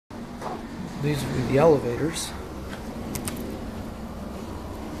These are the elevators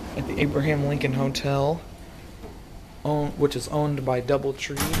at the Abraham Lincoln Hotel, which is owned by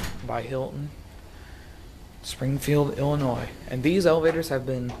DoubleTree by Hilton, Springfield, Illinois. And these elevators have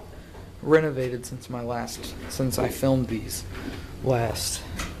been renovated since I filmed these last.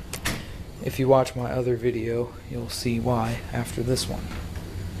 If you watch my other video, you'll see why after this one.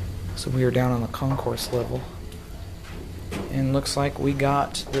 So we are down on the concourse level, and looks like we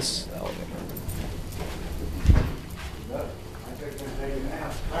got this elevator.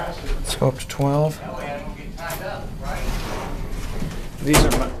 Let's go up to 12.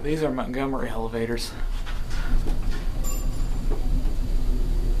 These are Montgomery elevators.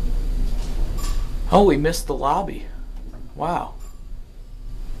 Oh, we missed the lobby. Wow.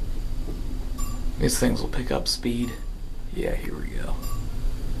 These things will pick up speed. Yeah, here we go.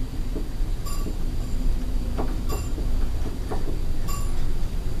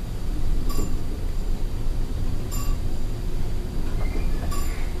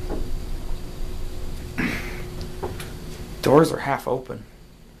 Doors are half open.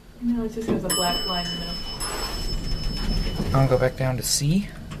 No, it's just there's a black line in the middle. I'll go back down to C.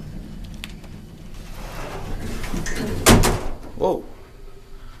 Whoa.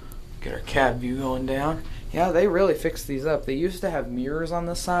 Get our cab view going down. Yeah, they really fixed these up. They used to have mirrors on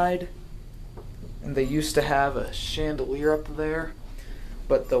the side, and they used to have a chandelier up there,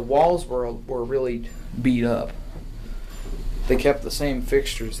 but the walls were really beat up. They kept the same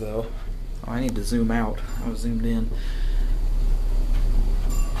fixtures though. Oh, I need to zoom out. I was zoomed in.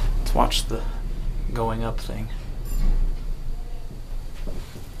 Let's watch the going up thing.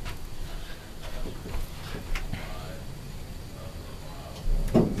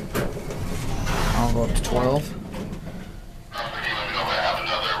 I'll go up to 12.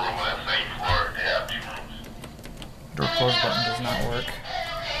 Door close button does not work.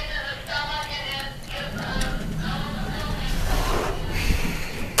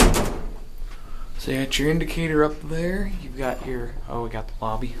 So you got your indicator up there. You've got your, oh, we got the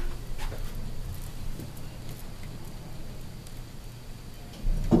lobby.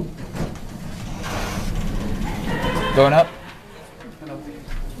 Going up?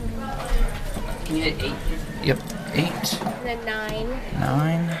 Can you hit 8? Yep, 8. And then 9.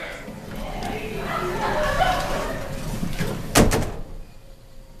 9.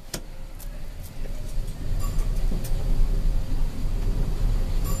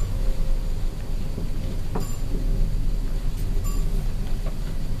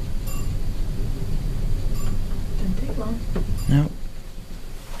 Didn't take long. Nope.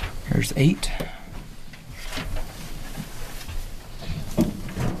 Here's 8.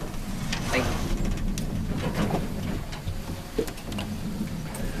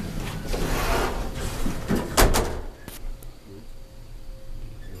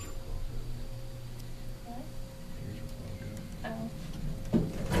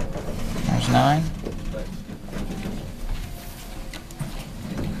 There's 9.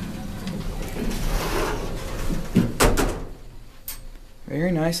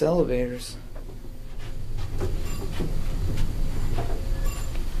 Very nice elevators.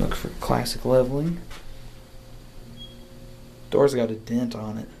 Look for classic leveling. Door's got a dent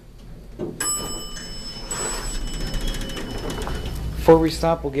on it. Before we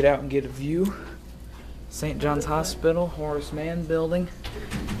stop, we'll get out and get a view. St. John's Hospital, Horace Mann building.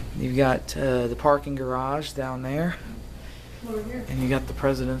 You've got the parking garage down there. Over here. And you got the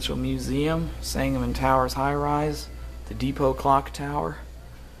Presidential Museum, Sangamon Towers High Rise, the Depot Clock Tower.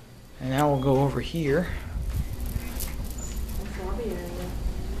 And now we'll go over here. That's the lobby area.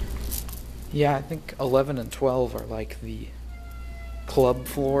 Yeah, I think 11 and 12 are like the club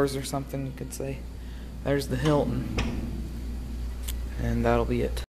floors or something, you could say. There's the Hilton. And that'll be it.